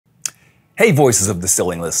Hey, Voices of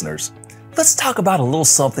Distilling listeners. Let's talk about a little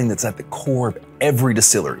something that's at the core of every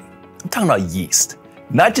distillery. I'm talking about yeast.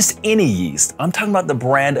 Not just any yeast. I'm talking about the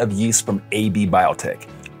brand of yeast from AB Biotech,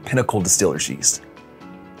 Pinnacle Distillers Yeast.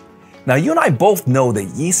 Now, you and I both know that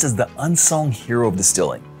yeast is the unsung hero of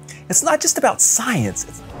distilling. It's not just about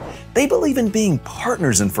science. They believe in being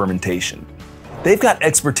partners in fermentation. They've got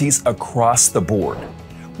expertise across the board.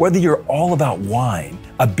 Whether you're all about wine,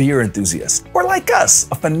 a beer enthusiast, or like us,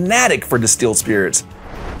 a fanatic for distilled spirits,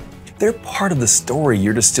 they're part of the story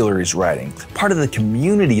your distillery is writing, part of the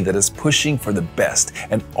community that is pushing for the best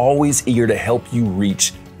and always eager to help you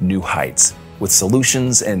reach new heights with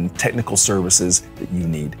solutions and technical services that you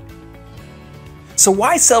need. So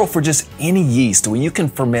why settle for just any yeast when you can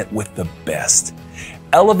ferment with the best?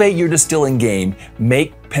 Elevate your distilling game,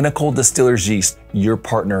 make Pinnacle Distillers Yeast your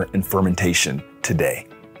partner in fermentation today.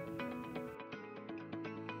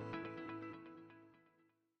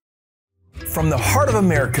 From the heart of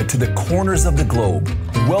America to the corners of the globe,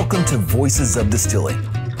 welcome to Voices of Distilling,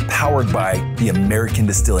 powered by the American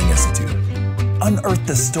Distilling Institute. Unearth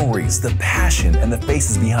the stories, the passion, and the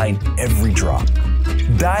faces behind every drop.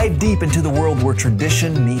 Dive deep into the world where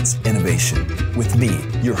tradition meets innovation. With me,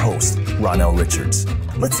 your host, Ronnell Richards.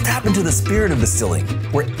 Let's tap into the spirit of distilling,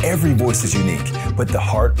 where every voice is unique, but the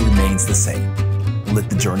heart remains the same. Let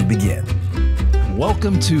the journey begin.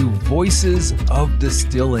 Welcome to Voices of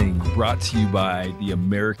Distilling, brought to you by the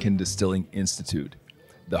American Distilling Institute,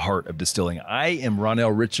 the heart of distilling. I am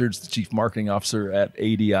Ronnell Richards, the Chief Marketing Officer at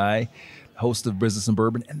ADI, host of Business and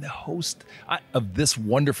Bourbon, and the host of this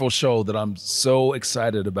wonderful show that I'm so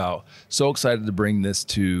excited about. So excited to bring this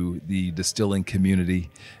to the distilling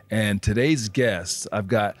community. And today's guest, I've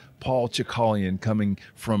got Paul Chakalian coming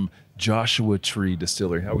from Joshua Tree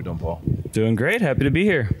Distillery. How are we doing, Paul? Doing great. Happy to be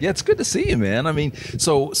here. Yeah, it's good to see you, man. I mean,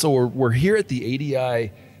 so we're here at the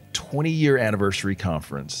ADI 20-year anniversary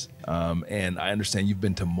conference, and I understand you've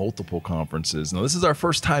been to multiple conferences. Now, this is our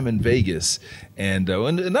first time in Vegas, and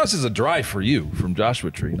this is a drive for you from Joshua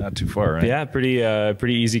Tree, not too far, right? Yeah,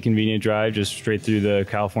 pretty easy, convenient drive, just straight through the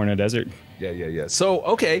California desert. Yeah. So,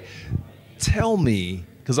 okay, tell me.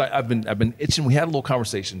 Because I've been itching. We had a little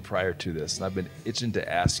conversation prior to this, and I've been itching to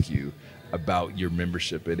ask you about your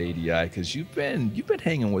membership at ADI, because you've been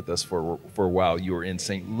hanging with us for a while. You were in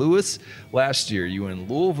St. Louis last year. You were in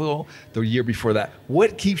Louisville the year before that.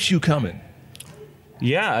 What keeps you coming?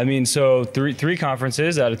 Yeah, I mean, so three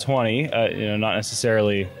conferences out of 20. Not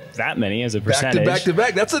necessarily that many as a percentage. Back to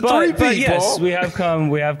back. That's a three-peat, but yes, Paul. we have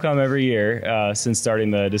come every year since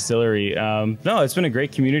starting the distillery. No, it's been a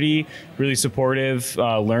great community, really supportive.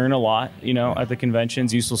 Learn a lot, at the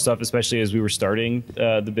conventions, useful stuff, especially as we were starting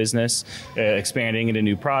the business, expanding into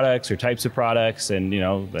new products or types of products, and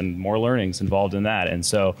and more learnings involved in that. And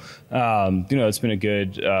so, it's been a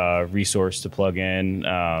good resource to plug in,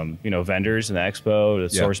 vendors in the expo to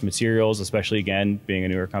source materials, especially again being a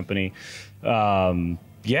newer company.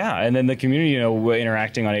 Yeah, and then the community,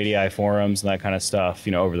 interacting on ADI forums and that kind of stuff,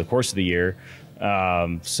 over the course of the year.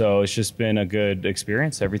 So it's just been a good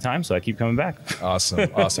experience every time. So I keep coming back.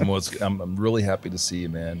 Awesome. Well, I'm really happy to see you,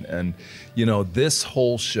 man. And, this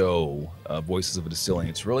whole show, Voices of Distilling,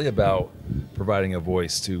 it's really about providing a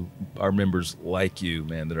voice to our members like you,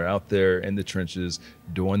 man, that are out there in the trenches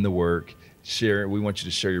doing the work. We want you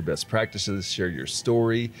to share your best practices, share your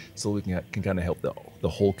story, so we can kind of help the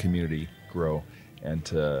whole community grow and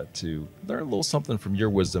to learn a little something from your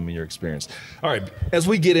wisdom and your experience. All right, as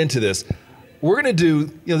we get into this, we're going to do,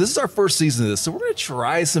 this is our first season of this, so we're going to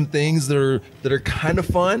try some things that are kind of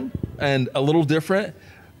fun and a little different.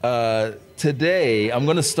 Today, I'm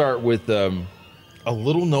going to start with a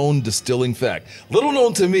little known distilling fact. Little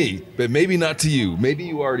known to me, but maybe not to you. Maybe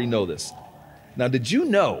you already know this. Now, did you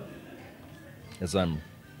know, as I'm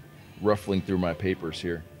ruffling through my papers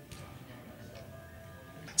here,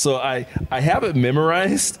 so I have it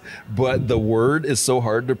memorized, but the word is so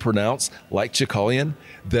hard to pronounce, like Chakalian,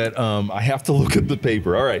 that I have to look at the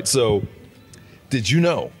paper. All right, so did you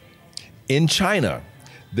know in China,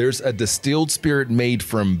 there's a distilled spirit made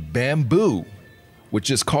from bamboo, which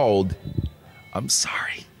is called, I'm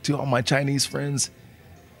sorry to all my Chinese friends,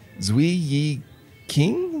 Zui Yi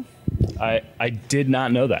King? I did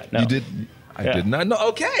not know that. No. You did? I did not know.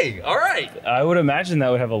 Okay, all right. I would imagine that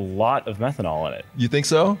would have a lot of methanol in it. You think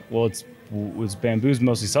so? Well, bamboo's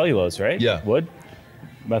mostly cellulose, right? Yeah. Wood?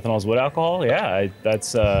 Methanol's wood alcohol? Yeah,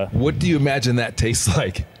 that's... What do you imagine that tastes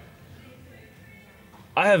like?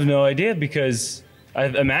 I have no idea, because I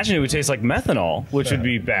imagine it would taste like methanol, which would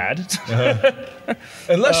be bad.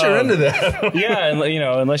 Unless you're into that. Yeah,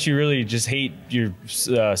 unless you really just hate your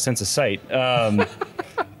sense of sight.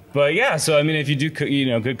 But yeah, so I mean, if you do,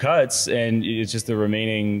 good cuts and it's just the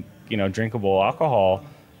remaining, drinkable alcohol,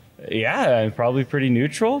 yeah, probably pretty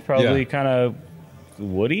neutral, probably kind of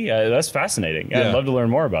woody. That's fascinating. Yeah, I'd love to learn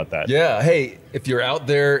more about that. Yeah. Hey, if you're out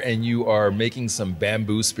there and you are making some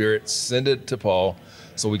bamboo spirits, send it to Paul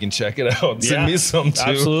so we can check it out. Send me some too.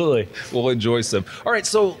 Absolutely. We'll enjoy some. All right.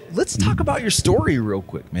 So let's talk about your story real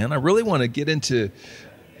quick, man. I really want to get into,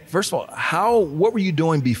 first of all, what were you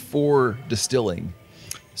doing before distilling?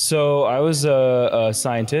 So I was a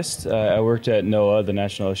scientist. I worked at NOAA, the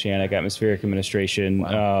National Oceanic Atmospheric Administration.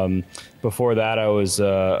 Wow. Before that, I was...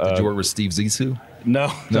 Did you work with Steve Zissou?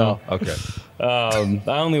 No. Okay.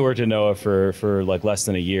 I only worked at NOAA for like less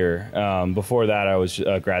than a year. Before that, I was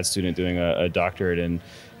a grad student doing a doctorate in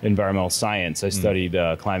environmental science. I studied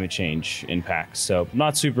climate change impacts, so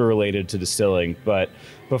not super related to distilling. But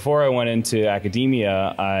before I went into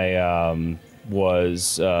academia, I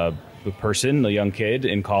was a young kid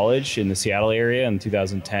in college in the Seattle area in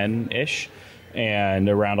 2010-ish. And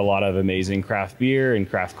around a lot of amazing craft beer and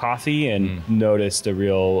craft coffee, and noticed a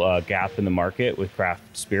real gap in the market with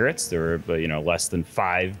craft spirits. There were, less than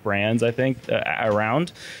 5 brands, I think,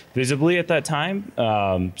 around visibly at that time.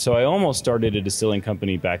 So I almost started a distilling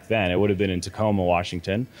company back then. It would have been in Tacoma,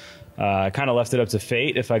 Washington. I kind of left it up to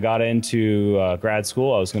fate. If I got into grad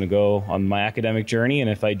school, I was going to go on my academic journey. And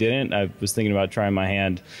if I didn't, I was thinking about trying my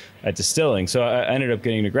hand at distilling. So I ended up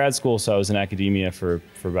getting to grad school. So I was in academia for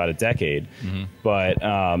about a decade. But,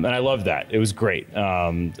 and I loved that. It was great.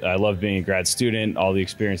 I loved being a grad student, all the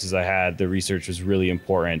experiences I had. The research was really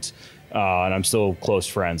important. And I'm still close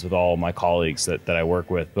friends with all my colleagues that I work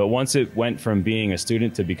with. But once it went from being a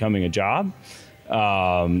student to becoming a job,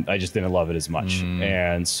 I just didn't love it as much.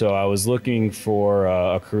 And so I was looking for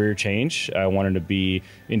a career change. I wanted to be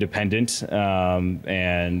independent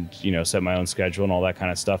and, set my own schedule and all that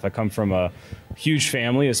kind of stuff. I come from a huge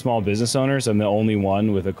family of small business owners. I'm the only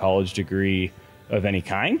one with a college degree of any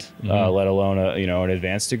kind, let alone an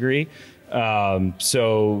advanced degree.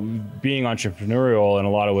 So being entrepreneurial in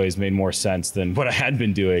a lot of ways made more sense than what I had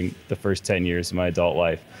been doing the first 10 years of my adult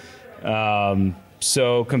life.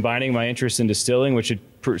 So combining my interest in distilling, which had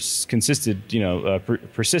persisted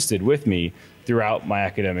with me throughout my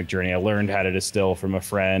academic journey. I learned how to distill from a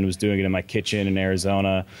friend, was doing it in my kitchen in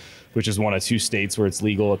Arizona, which is one of 2 states where it's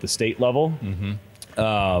legal at the state level.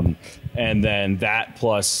 And then that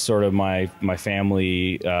plus sort of my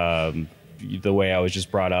family, the way I was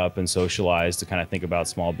just brought up and socialized to kind of think about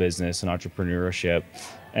small business and entrepreneurship.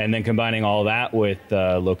 And then combining all that with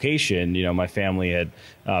location, my family had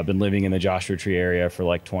been living in the Joshua Tree area for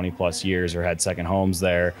like 20 plus years or had second homes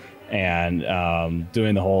there, and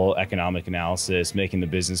doing the whole economic analysis, making the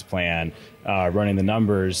business plan, running the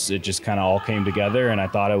numbers, it just kind of all came together, and I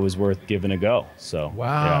thought it was worth giving a go. So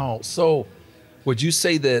wow. Yeah. So would you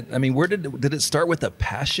say that, where did it start with a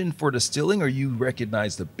passion for distilling, or you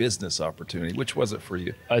recognized the business opportunity? Which was it for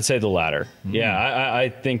you? I'd say the latter. Yeah, I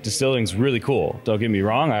think distilling's really cool. Don't get me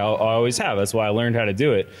wrong. I always have. That's why I learned how to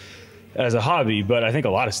do it as a hobby, but I think a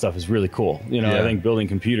lot of stuff is really cool. I think building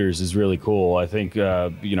computers is really cool. I think,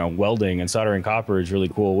 welding and soldering copper is really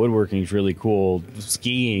cool. Woodworking is really cool.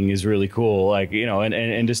 Skiing is really cool.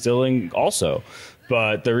 And distilling also.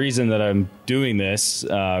 But the reason that I'm doing this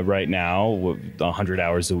right now, 100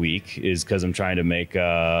 hours a week, is because I'm trying to make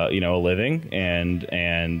a living, and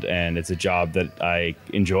it's a job that I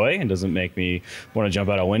enjoy and doesn't make me want to jump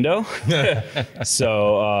out a window.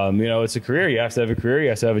 So it's a career. You have to have a career. You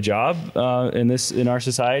have to have a job in our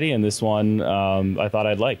society, and this one I thought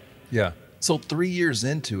I'd like. Yeah. So 3 years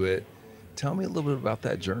into it, tell me a little bit about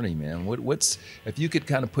that journey, man. What's if you could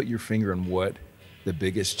kind of put your finger on what the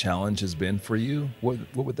biggest challenge has been for you, what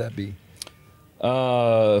would that be?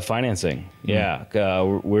 Financing. Yeah.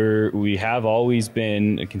 We have always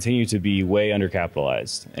been and continue to be way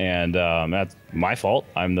undercapitalized, and that's my fault.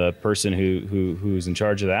 I'm the person who's in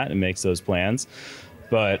charge of that and makes those plans.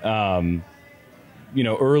 But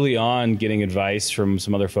early on, getting advice from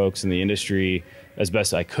some other folks in the industry as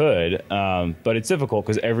best I could, but it's difficult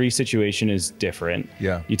because every situation is different.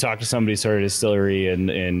 Yeah, you talk to somebody who started a distillery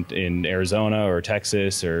in Arizona or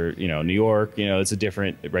Texas or New York. It's a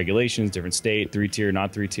different regulations, different state, 3-tier,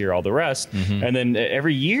 not 3-tier, all the rest. And then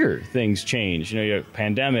every year things change. You have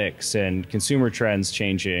pandemics and consumer trends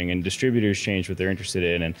changing, and distributors change what they're interested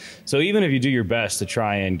in. And so even if you do your best to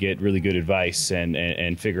try and get really good advice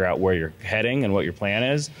and figure out where you're heading and what your plan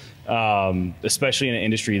is, especially in an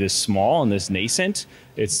industry this small and this nascent,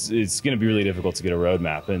 it's going to be really difficult to get a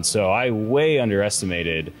roadmap. And so I way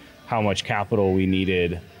underestimated how much capital we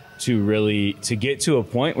needed to get to a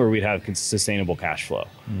point where we'd have sustainable cash flow.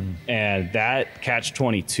 And that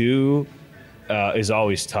catch-22 is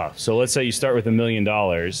always tough. So let's say you start with $1 million.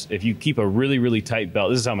 If you keep a really, really tight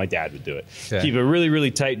belt, this is how my dad would do it. Okay. Keep a really,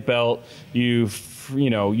 really tight belt. You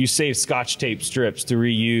save Scotch tape strips to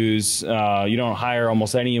reuse. You don't hire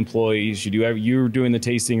almost any employees. You're doing the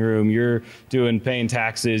tasting room. You're paying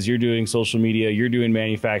taxes. You're doing social media. You're doing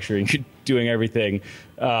manufacturing. You're doing everything.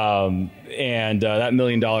 And that $1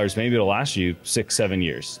 million, maybe it'll last you 6-7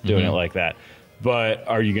 years doing it like that. But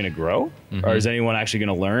are you going to grow? Or is anyone actually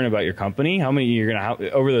going to learn about your company? How many you're going to have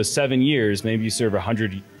over those 7 years? Maybe you serve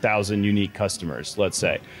 100,000 unique customers, let's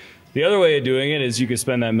say. The other way of doing it is you could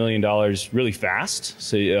spend that $1 million really fast.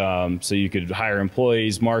 So you could hire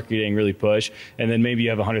employees, marketing, really push, and then maybe you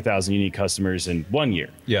have 100,000 unique customers in 1 year.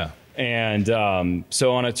 Yeah. And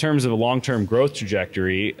so on a terms of a long-term growth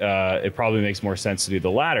trajectory, it probably makes more sense to do the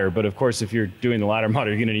latter. But of course, if you're doing the latter model,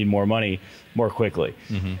 you're going to need more money more quickly.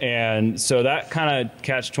 And so that kind of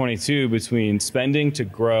catch-22 between spending to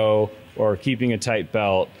grow or keeping a tight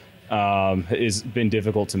belt has been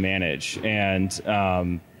difficult to manage. And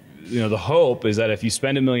the hope is that if you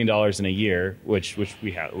spend $1 million in a year, which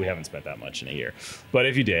we haven't spent that much in a year, but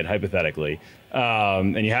if you did, hypothetically,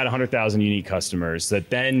 and you had 100,000 unique customers, that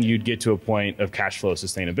then you'd get to a point of cash flow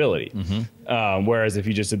sustainability. Whereas if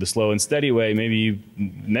you just did the slow and steady way, maybe you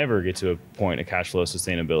never get to a point of cash flow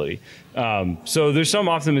sustainability. So there's some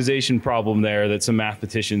optimization problem there that some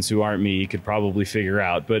mathematicians who aren't me could probably figure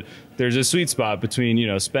out. But there's a sweet spot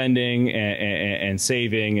between spending and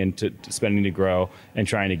saving and spending to grow and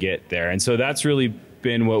trying to get there. And so that's really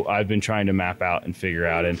been what I've been trying to map out and figure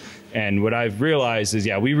out. And what I've realized is,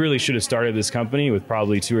 we really should have started this company with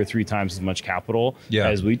probably 2 or 3 times as much capital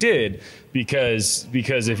as we did, because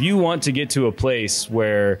if you want to get to a place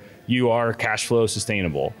where you are cash flow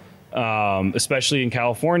sustainable, especially in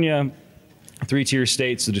California, 3-tier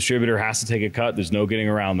states, the distributor has to take a cut. There's no getting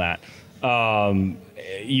around that.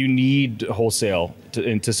 You need wholesale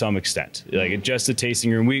to some extent, like just a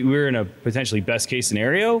tasting room. We're in a potentially best case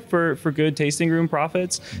scenario for good tasting room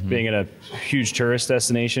profits, being in a huge tourist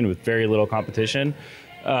destination with very little competition.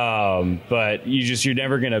 But you're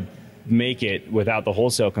never going to make it without the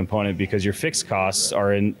wholesale component, because your fixed costs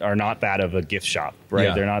are not that of a gift shop, right?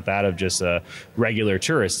 Yeah. They're not that of just a regular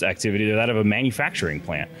tourist activity. They're that of a manufacturing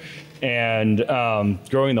plant. And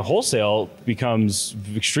growing the wholesale becomes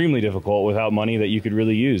extremely difficult without money that you could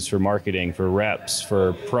really use for marketing, for reps,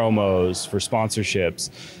 for promos, for sponsorships.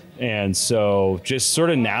 And so just sort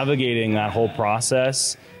of navigating that whole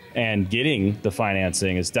process and getting the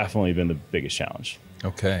financing has definitely been the biggest challenge.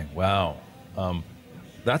 Okay, wow.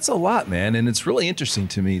 That's a lot, man. And it's really interesting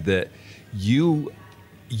to me that you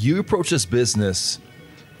approach this business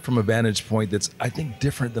from a vantage point that's, I think,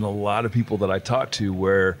 different than a lot of people that I talk to,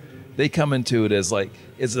 where they come into it as like,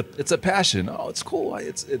 it's a passion. Oh, it's cool.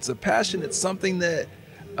 It's a passion. It's something that,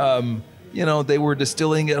 they were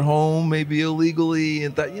distilling at home, maybe illegally,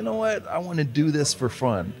 and thought, you know what, I want to do this for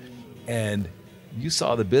fun. And you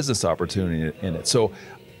saw the business opportunity in it. So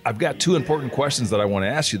I've got 2 important questions that I want to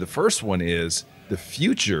ask you. The first one is the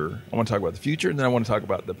future. I want to talk about the future, and then I want to talk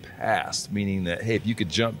about the past, meaning that, hey, if you could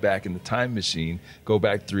jump back in the time machine, go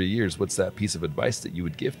back 3 years, what's that piece of advice that you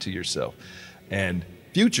would give to yourself? And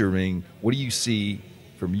future, meaning, what do you see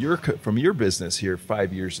from your business here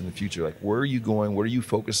 5 years in the future? Like, where are you going? What are you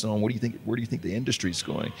focused on? Where do you think the industry's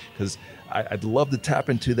going? Because I'd love to tap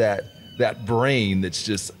into that brain that's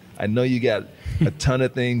just, I know you got a ton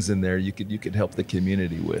of things in there you could help the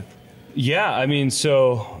community with. Yeah, I mean,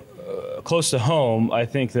 so close to home, I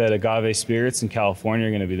think that agave spirits in California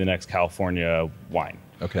are going to be the next California wine.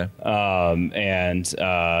 Okay.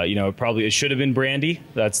 It should have been brandy.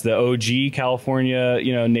 That's the OG California,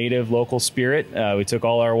 native local spirit. We took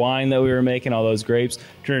all our wine that we were making, all those grapes,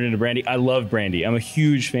 turned it into brandy. I love brandy. I'm a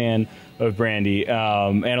huge fan of brandy,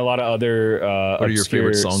 and a lot of other what are your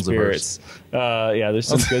favorite songs spirits. Of ours? There's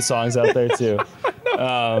some good songs out there too.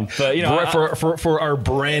 For our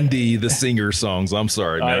Brandy the singer songs, I'm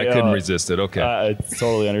sorry, man, I couldn't resist it. Okay, it's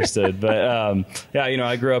totally understood. But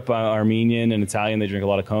I grew up Armenian and Italian. They drink a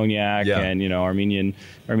lot of cognac and Armenian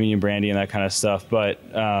brandy and that kind of stuff.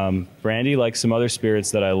 But brandy, like some other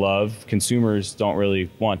spirits that I love, consumers don't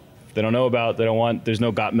really want. They don't know about, they don't want, there's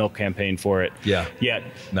no Got Milk campaign for it yet.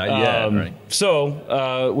 Not yet, right.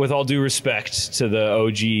 So with all due respect to the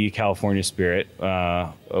OG California spirit,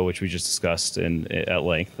 which we just discussed at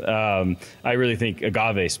length, I really think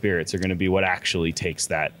agave spirits are going to be what actually takes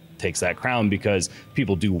that crown, because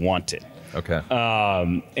people do want it. Okay.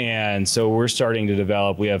 And so we're starting to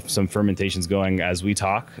develop. We have some fermentations going as we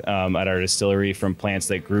talk at our distillery from plants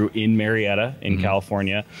that grew in Marietta in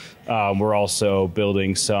California. We're also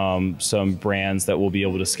building some brands that will be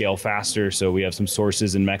able to scale faster. So we have some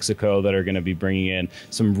sources in Mexico that are going to be bringing in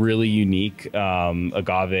some really unique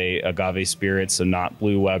agave spirits. So not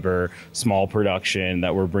Blue Weber, small production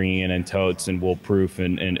that we're bringing in totes, and we'll proof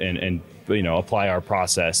and apply our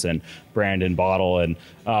process and brand and bottle. And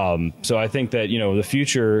so I think that the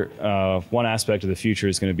future, one aspect of the future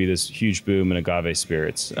is going to be this huge boom in agave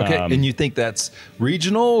spirits. Okay, and you think that's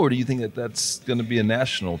regional, or do you think that that's going to be a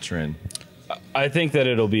national trend? I think that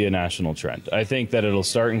it'll be a national trend. I think that it'll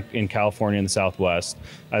start in California and the Southwest.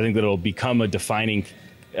 I think that it'll become a defining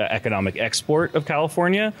economic export of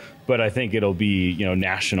California, but I think it'll be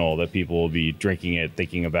national, that people will be drinking it,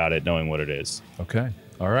 thinking about it, knowing what it is. Okay.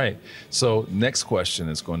 All right. So next question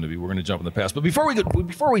is going to be, we're going to jump in the past. But before we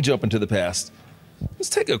jump into the past, let's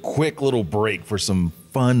take a quick little break for some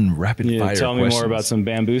fun rapid fire questions. Tell me more about some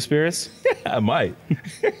bamboo spirits? I might.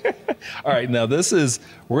 All right. Now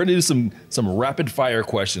we're going to do some rapid fire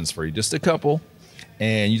questions for you. Just a couple.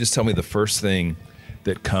 And you just tell me the first thing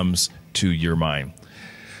that comes to your mind.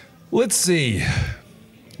 Let's see.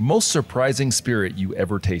 Most surprising spirit you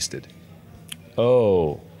ever tasted?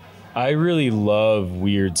 Oh, I really love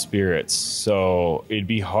weird spirits, so it'd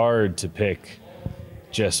be hard to pick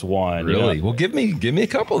just one. Really? Well, give me a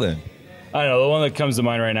couple then. I don't know. The one that comes to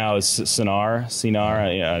mind right now is Cinar.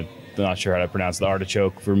 I'm not sure how to pronounce the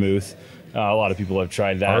artichoke vermouth. A lot of people have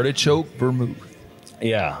tried that. Artichoke vermouth.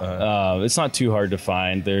 Yeah. It's not too hard to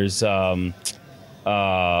find. There's what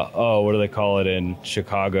do they call it in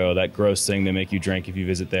Chicago? That gross thing they make you drink if you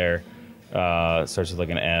visit there. It starts with like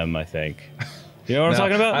an M, I think. You know what I'm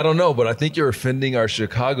talking about? I don't know, but I think you're offending our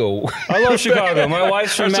Chicago. I love Chicago. My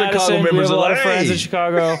wife's from Madison. Chicago we have a lot of friends hey. in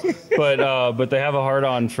Chicago, but they have a hard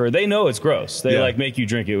on for. They know it's gross. They like make you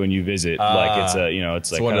drink it when you visit. Like it's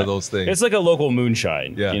it's like one of those things. It's like a local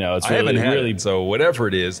moonshine. Yeah, it's I haven't had really it, so whatever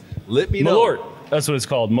it is, let me know. Malort. That's what it's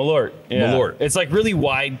called, Malort. Yeah. Malort. It's like really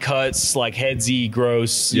wide cuts, like headsy,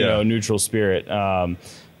 gross, neutral spirit.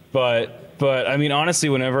 But I mean, honestly,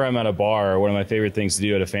 whenever I'm at a bar, one of my favorite things to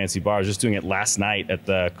do at a fancy bar, I was just doing it last night at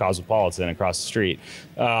the Cosmopolitan across the street,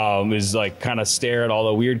 is like kind of stare at all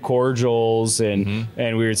the weird cordials and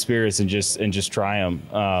weird spirits and just try them.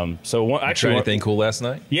 Actually, anything cool last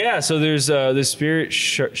night? Yeah. So there's this spirit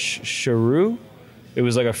Charroux. It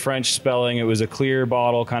was like a French spelling. It was a clear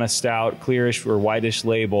bottle, kind of stout, clearish or whitish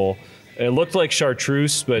label. It looked like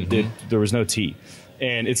chartreuse, but there was no tea.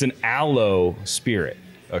 And it's an aloe spirit.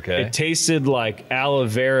 Okay. It tasted like aloe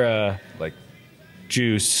vera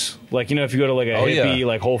juice. Like, if you go to like a hippie,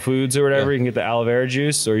 like Whole Foods or whatever, you can get the aloe vera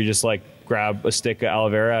juice, or you just like grab a stick of aloe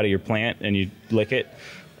vera out of your plant and you lick it.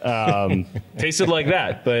 Tasted like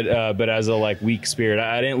that, but as a like weak spirit.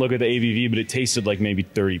 I didn't look at the ABV, but it tasted like maybe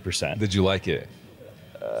 30%. Did you like it?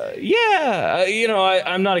 Yeah,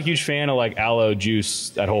 I'm not a huge fan of like aloe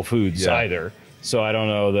juice at Whole Foods either. So I don't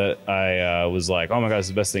know that I was like, oh my God, it's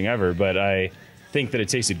the best thing ever. But I think that it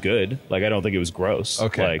tasted good. Like, I don't think it was gross.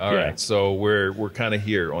 Okay, all right. So we're kind of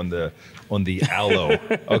here on the aloe.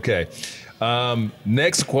 Okay.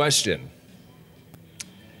 Next question.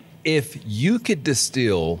 If you could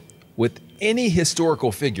distill with any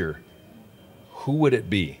historical figure, who would it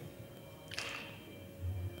be?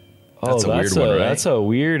 That's a weird one, right? That's a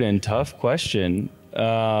weird and tough question.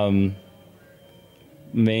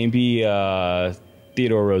 Maybe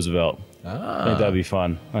Theodore Roosevelt. I think that'd be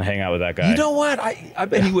fun. I'd hang out with that guy. You know what? I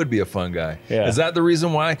bet he would be a fun guy. Yeah. Is that the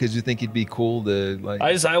reason why? Because you think he'd be cool to like?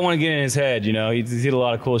 I want to get in his head. He did a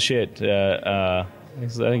lot of cool shit. I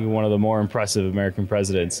think one of the more impressive American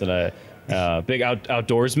presidents, and big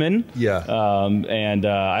outdoorsman. Yeah. And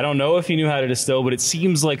I don't know if he knew how to distill, but it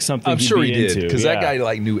seems like something I'm sure he did, because that guy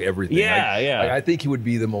guy knew everything. Yeah. I think he would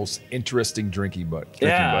be the most interesting drinking buddy.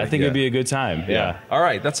 I think it'd be a good time. Yeah. All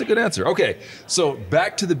right, that's a good answer. Okay, so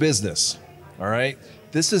back to the business. All right,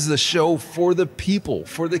 this is the show for the people,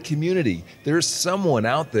 for the community. There's someone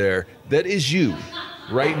out there that is you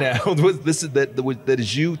right now. that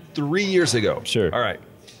is you 3 years ago. Sure. All right.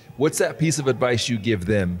 What's that piece of advice you give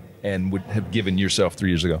them and would have given yourself 3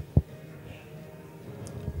 years ago?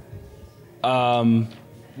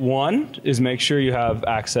 One is make sure you have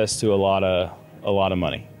access to a lot of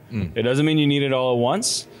money. It doesn't mean you need it all at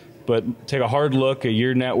once, but take a hard look at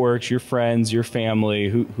your networks, your friends, your family,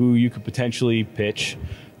 who you could potentially pitch,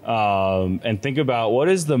 and think about what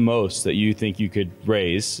is the most that you think you could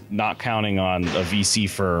raise, not counting on a VC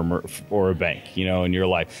firm or a bank, in your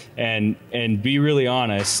life, and be really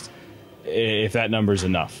honest if that number's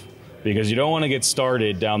enough. because you don't want to get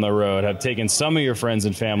started down the road, have taken some of your friends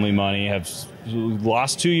and family money, have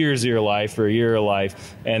lost 2 years of your life or a year of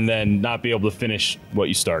life, and then not be able to finish what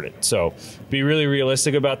you started. So be really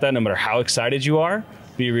realistic about that. No matter how excited you are,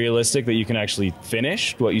 be realistic that you can actually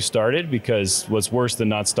finish what you started, because what's worse than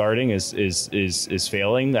not starting is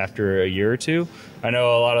failing after a year or two. I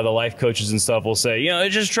know a lot of the life coaches and stuff will say,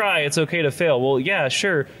 just try, it's okay to fail. Well, yeah,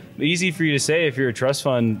 sure. Easy for you to say if you're a trust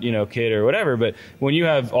fund, kid or whatever, but when you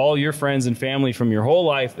have all your friends and family from your whole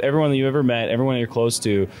life, everyone that you ever met, everyone that you're close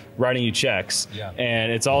to, writing you checks,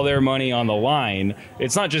 and it's all their money on the line,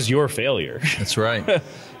 it's not just your failure. That's right.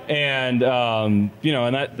 And and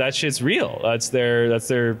that shit's real. That's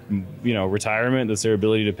their retirement. That's their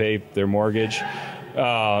ability to pay their mortgage.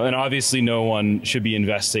 And obviously, no one should be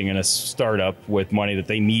investing in a startup with money that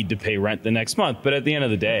they need to pay rent the next month. But at the end of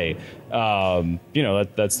the day,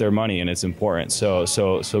 that's their money and it's important.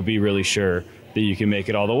 So be really sure that you can make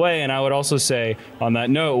it all the way. And I would also say, on that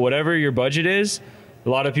note, whatever your budget is, a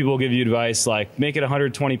lot of people give you advice like make it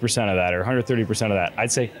 120% of that or 130% of that.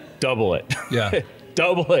 I'd say double it. Yeah.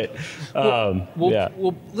 Double it.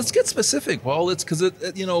 Well, let's get specific, Paul. It's because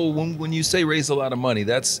when you say raise a lot of money,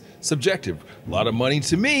 that's subjective. A lot of money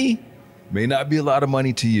to me may not be a lot of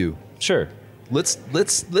money to you. Sure. Let's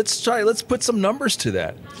put some numbers to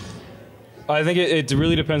that. I think it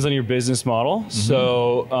really depends on your business model. Mm-hmm.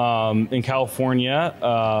 So in California,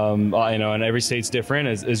 and every state's different,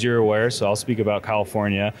 as you're aware. So I'll speak about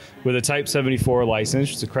California. With a Type 74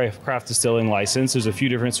 license, it's a craft distilling license. There's a few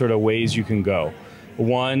different sort of ways you can go.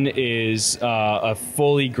 One is a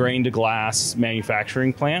fully grain to glass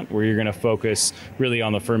manufacturing plant where you're going to focus really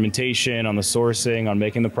on the fermentation, on the sourcing, on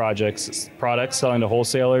making the products, selling to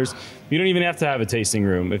wholesalers. You don't even have to have a tasting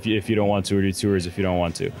room if you don't want to, or do tours if you don't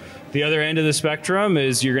want to. The other end of the spectrum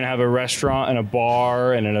is you're going to have a restaurant and a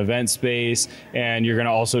bar and an event space, and you're going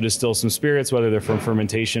to also distill some spirits, whether they're from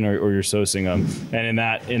fermentation or you're sourcing them. And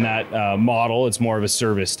in that model, it's more of a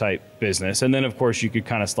service type business. And then, of course, you could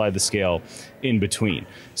kind of slide the scale in between.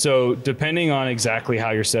 So depending on exactly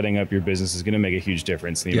how you're setting up your business is going to make a huge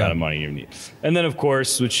difference in the amount of money you need. And then, of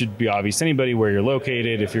course, which should be obvious to anybody, where you're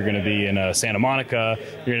located. If you're going to be in Santa Monica,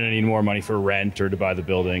 you're going to need more money for rent or to buy the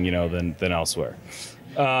building, than elsewhere.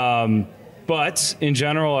 But in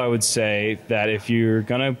general, I would say that if you're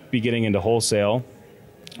going to be getting into wholesale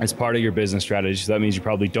as part of your business strategy, so that means you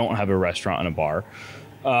probably don't have a restaurant and a bar.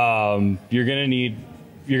 You're going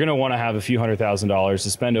to want to have a few $100,000 to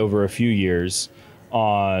spend over a few years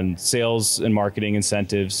on sales and marketing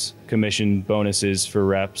incentives, commission bonuses for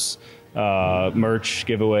reps, merch,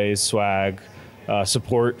 giveaways, swag,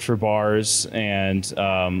 support for bars and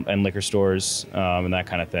liquor stores, and that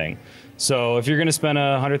kind of thing. So if you're going to spend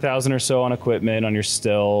 $100,000 or so on equipment, on your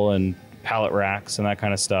still and pallet racks and that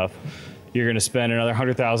kind of stuff, you're going to spend another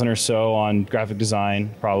 $100,000 or so on graphic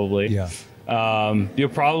design, probably. Yeah. You'll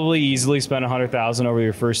probably easily spend $100,000 over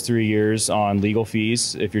your first 3 years on legal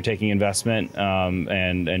fees if you're taking investment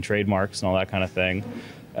and trademarks and all that kind of thing.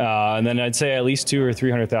 And then I'd say at least $200,000 or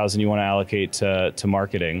 $300,000 you want to allocate to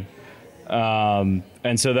marketing.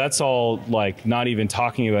 And so that's all, like, not even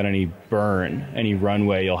talking about any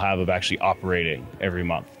runway you'll have of actually operating every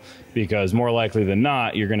month, because more likely than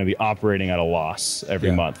not, you're going to be operating at a loss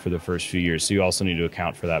every month for the first few years. So you also need to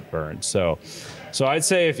account for that burn. So I'd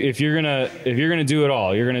say if you're gonna do it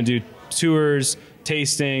all, you're gonna do tours,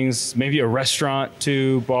 tastings, maybe a restaurant,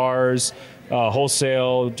 two bars,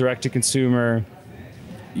 wholesale, direct to consumer,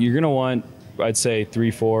 you're gonna want, I'd say,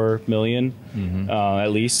 3-4 million, at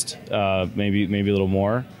least, maybe a little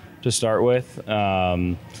more to start with.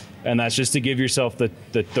 And that's just to give yourself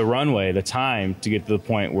the runway, the time to get to the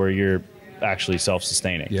point where you're actually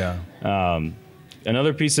self-sustaining. Yeah.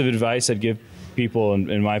 Another piece of advice I'd give people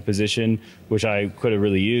in my position, which I could have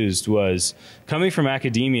really used, was coming from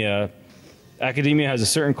academia. Academia has a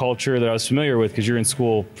certain culture that I was familiar with because you're in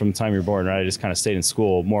school from the time you're born, right? I just kind of stayed in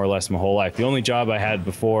school more or less my whole life. The only job I had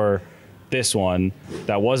before this one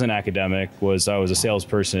that wasn't academic was I was a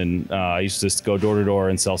salesperson. I used to just go door to door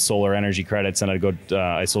and sell solar energy credits, and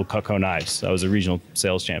I sold Cutco knives. I was a regional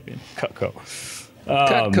sales champion. Cutco.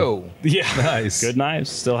 Cutco. Yeah. Nice. Good knives.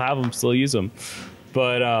 Still have them, still use them.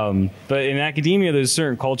 But in academia, there's a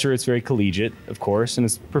certain culture. It's very collegiate, of course, and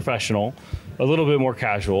it's professional, a little bit more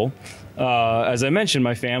casual. As I mentioned,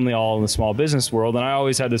 my family all in the small business world, and I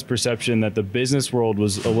always had this perception that the business world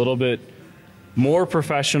was a little bit more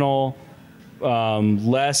professional,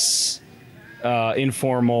 less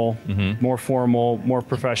informal, more formal, more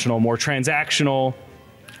professional, more transactional.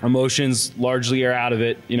 Emotions largely are out of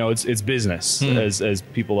it. It's business, as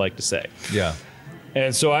people like to say. Yeah.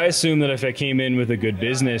 And so I assumed that if I came in with a good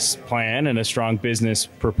business plan and a strong business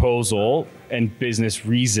proposal and business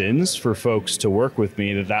reasons for folks to work with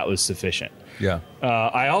me, that that was sufficient. Yeah.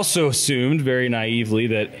 I also assumed very naively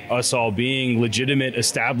that us all being legitimate,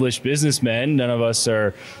 established businessmen, none of us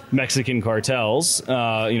are Mexican cartels.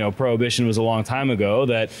 Prohibition was a long time ago,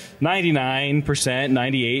 that 99%,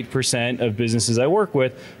 98% of businesses I work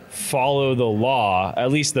with follow the law,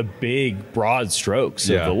 at least the big, broad strokes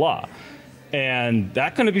of the law. And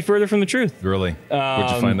that couldn't be further from the truth. Really?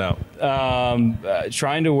 What'd you find out?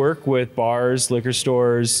 Trying to work with bars, liquor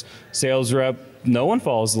stores, sales rep, no one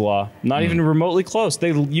follows the law, not even remotely close.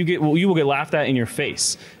 You will get laughed at in your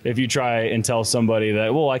face if you try and tell somebody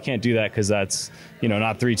that, well, I can't do that because that's,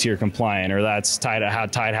 not 3-tier compliant, or that's tied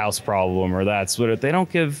house problem, or that's what they don't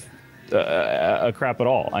give a crap at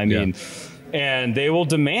all. I mean, and they will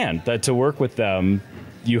demand that to work with them,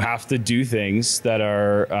 you have to do things that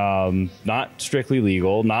are not strictly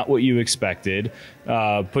legal, not what you expected,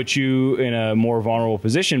 put you in a more vulnerable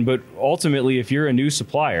position. But ultimately, if you're a new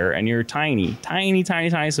supplier and you're a tiny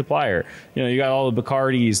supplier, you got all the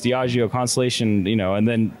Bacardis, Diageo, Constellation, and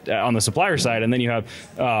then on the supplier side, and then you have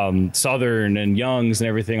Southern and Young's and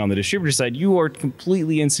everything on the distributor side, you are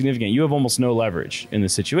completely insignificant. You have almost no leverage in the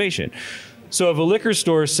situation. So if a liquor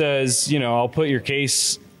store says, I'll put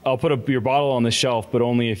your bottle on the shelf, but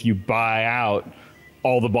only if you buy out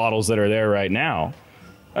all the bottles that are there right now,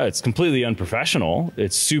 it's completely unprofessional.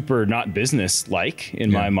 It's super not business-like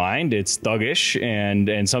in my mind. It's thuggish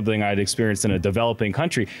and something I'd experienced in a developing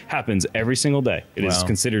country. Happens every single day. It is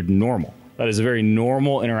considered normal. That is a very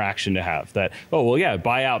normal interaction to have. That,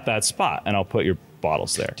 buy out that spot and I'll put your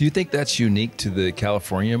bottles there. Do you think that's unique to the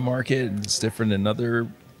California market? It's different in other...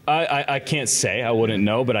 I can't say. I wouldn't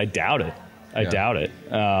know, but I doubt it. I doubt it.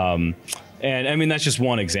 And I mean, that's just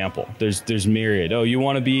one example. There's myriad. Oh, you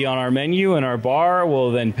want to be on our menu in our bar?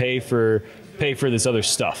 Well, then pay for this other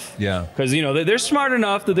stuff. Yeah. Because, they're smart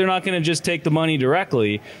enough that they're not going to just take the money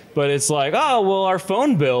directly, but it's like, oh, well, our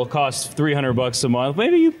phone bill costs $300 a month.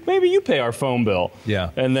 Maybe you pay our phone bill. Yeah.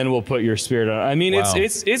 And then we'll put your spirit on. I mean,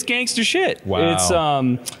 it's gangster shit. Wow.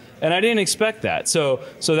 It's and I didn't expect that. So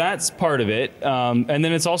that's part of it. And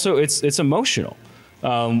then it's also it's emotional.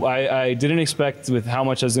 I didn't expect with how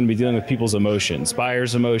much I was going to be dealing with people's emotions,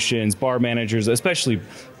 buyers' emotions, bar managers, especially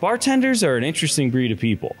bartenders are an interesting breed of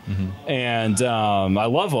people. And I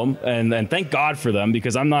love them and thank God for them,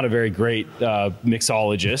 because I'm not a very great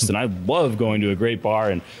mixologist, and I love going to a great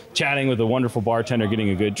bar and chatting with a wonderful bartender,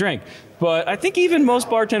 getting a good drink. But I think even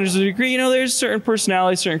most bartenders would agree, there's a certain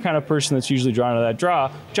personality, certain kind of person that's usually drawn to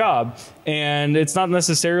that job. And it's not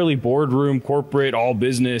necessarily boardroom, corporate, all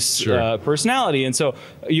business personality. And so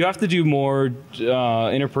you have to do more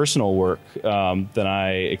interpersonal work than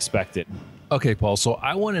I expected. Okay, Paul, so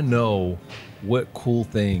I want to know what cool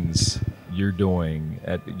things you're doing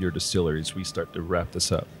at your distillery as we start to wrap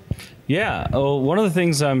this up. Yeah, well, one of the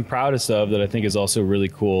things I'm proudest of that I think is also really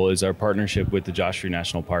cool is our partnership with the Joshua Tree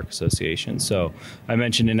National Park Association. So I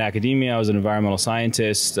mentioned in academia, I was an environmental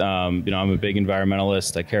scientist. I'm a big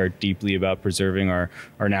environmentalist. I care deeply about preserving our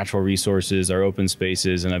natural resources, our open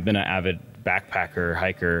spaces, and I've been an avid backpacker,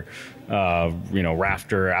 hiker,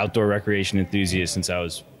 rafter, outdoor recreation enthusiast since I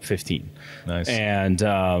was 15. Nice.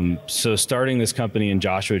 And so starting this company in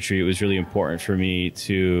Joshua Tree, it was really important for me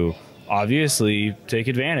to obviously take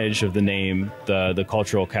advantage of the name, the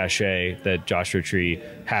cultural cachet that Joshua Tree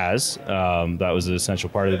has. That was an essential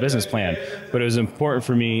part of the business plan. But it was important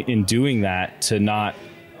for me in doing that to not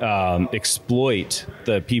exploit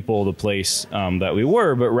the people, the place that we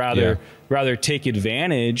were, but rather take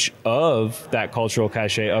advantage of that cultural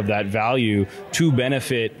cachet, of that value to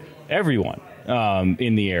benefit everyone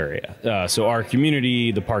in the area. So our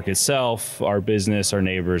community, the park itself, our business, our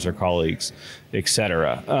neighbors, our colleagues,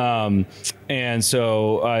 etc. And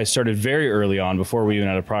so I started very early on, before we even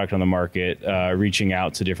had a product on the market, reaching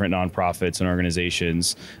out to different nonprofits and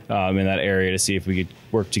organizations in that area to see if we could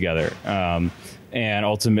work together. And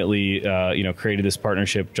ultimately, created this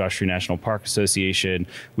partnership, Joshua Tree National Park Association.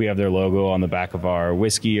 We have their logo on the back of our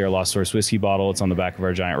whiskey, our Lost Source whiskey bottle. It's on the back of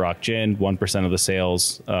our Giant Rock gin. 1% of the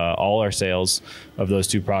sales, all our sales of those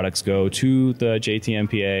two products go to the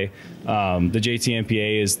JTMPA. The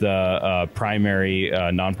JTMPA is the primary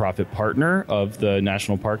nonprofit partner of the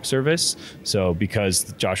National Park Service. So because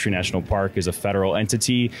the Joshua Tree National Park is a federal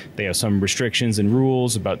entity, they have some restrictions and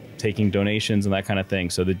rules about taking donations and that kind of thing.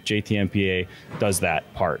 So the JTMPA does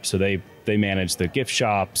that part. So they they manage the gift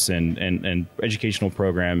shops and educational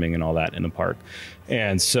programming and all that in the park.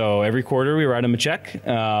 And so every quarter we write them a check,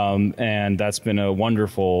 and that's been a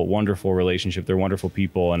wonderful, wonderful relationship. They're wonderful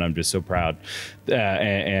people, and I'm just so proud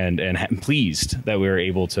and pleased that we were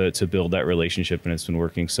able to build that relationship, and it's been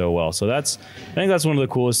working so well. So I think that's one of the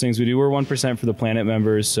coolest things we do. We're 1% for the Planet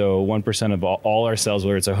members, so 1% of all our sales,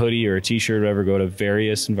 whether it's a hoodie or a T-shirt, or whatever, go to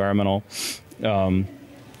various environmental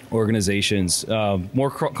organizations.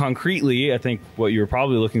 More concretely, I think what you were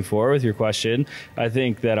probably looking for with your question, I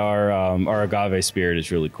think that our agave spirit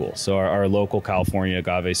is really cool. So our local California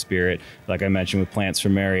agave spirit, like I mentioned with Plants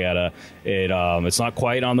from Marietta, it's not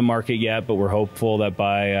quite on the market yet, but we're hopeful that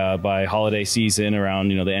by holiday season, around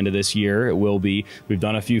the end of this year, it will be. We've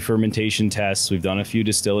done a few fermentation tests, we've done a few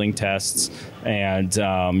distilling tests, and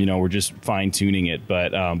we're just fine tuning it.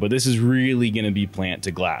 But this is really going to be plant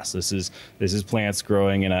to glass. This is plants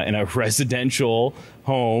growing in a residential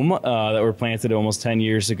home that were planted almost 10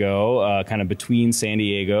 years ago, kind of between San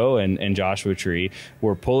Diego and Joshua Tree.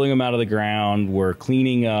 We're pulling them out of the ground, we're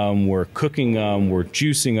cleaning them, we're cooking them, we're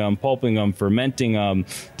juicing them, pulping them, fermenting them,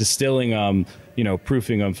 distilling them,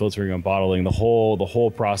 proofing them, filtering them, bottling, the whole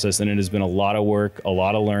process. And it has been a lot of work, a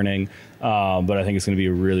lot of learning, but I think it's going to be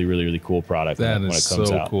a really, really, really cool product when it comes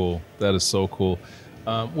out. Cool. That is so cool.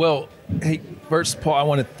 Well, hey, first, Paul, I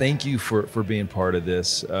want to thank you for being part of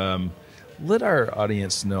this. Let our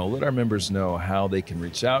audience know, let our members know how they can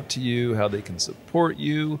reach out to you, how they can support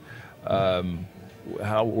you,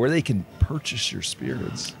 where they can purchase your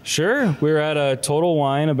spirits. Sure. We're at a Total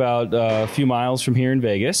Wine about a few miles from here in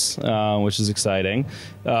Vegas, which is exciting.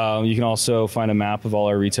 You can also find a map of all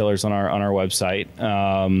our retailers on our website.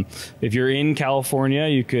 If you're in California,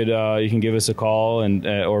 you can give us a call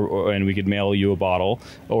and we could mail you a bottle,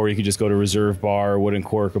 or you could just go to Reserve Bar, Wood and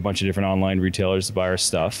Cork, a bunch of different online retailers to buy our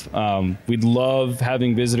stuff. We'd love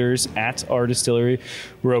having visitors at our distillery.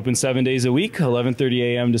 We're open 7 days a week,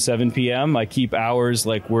 11:30 a.m. to 7 p.m. I keep hours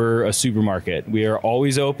like we're a supermarket. We are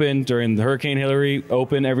always open during the Hurricane Hillary,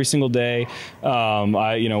 open every single day.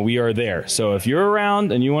 We are there. So if you're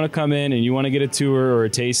around and you want to come in and you want to get a tour or a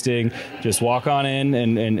tasting, just walk on in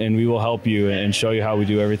and we will help you and show you how we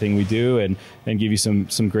do everything we do and give you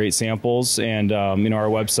some great samples. And our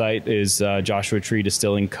website is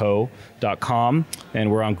joshuatreedistillingco.com,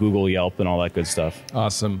 and we're on Google, Yelp, and all that good stuff.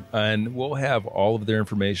 Awesome. And we'll have all of their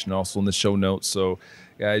information also in the show notes. So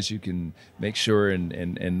guys, you can make sure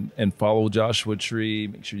and follow Joshua Tree.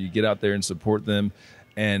 Make sure you get out there and support them.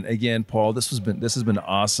 And again, Paul, this has been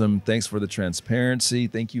awesome. Thanks for the transparency.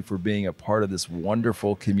 Thank you for being a part of this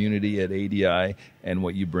wonderful community at ADI and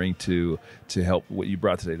what you bring to help, what you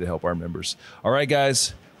brought today to help our members. All right,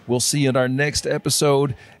 guys, we'll see you in our next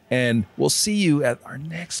episode, and we'll see you at our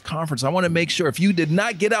next conference. I want to make sure, if you did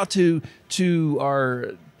not get out to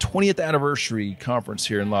our 20th anniversary conference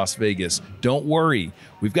here in Las Vegas, don't worry.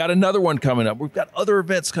 We've got another one coming up. We've got other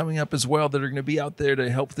events coming up as well that are going to be out there to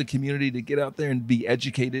help the community to get out there and be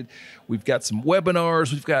educated. We've got some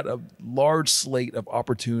webinars. We've got a large slate of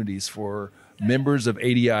opportunities for members of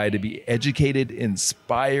ADI to be educated,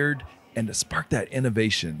 inspired, and to spark that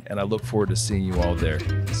innovation. And I look forward to seeing you all there.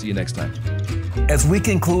 See you next time. As we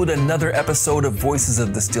conclude another episode of Voices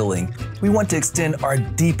of Distilling, we want to extend our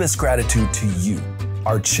deepest gratitude to you,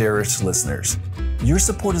 our cherished listeners. Your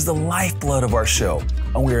support is the lifeblood of our show,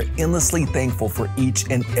 and we are endlessly thankful for each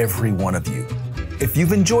and every one of you. If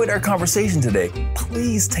you've enjoyed our conversation today,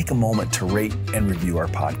 please take a moment to rate and review our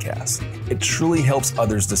podcast. It truly helps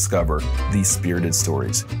others discover these spirited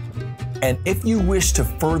stories. And if you wish to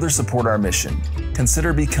further support our mission,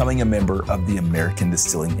 consider becoming a member of the American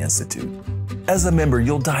Distilling Institute. As a member,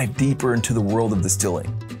 you'll dive deeper into the world of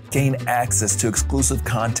distilling, gain access to exclusive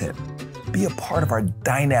content, be a part of our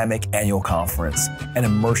dynamic annual conference, and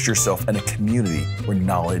immerse yourself in a community where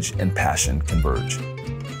knowledge and passion converge.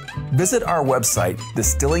 Visit our website,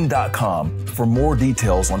 distilling.com, for more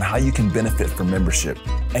details on how you can benefit from membership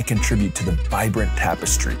and contribute to the vibrant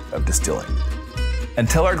tapestry of distilling.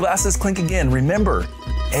 Until our glasses clink again, remember,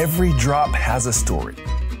 every drop has a story,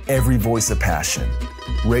 every voice a passion.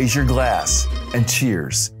 Raise your glass and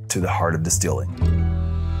cheers to the heart of distilling.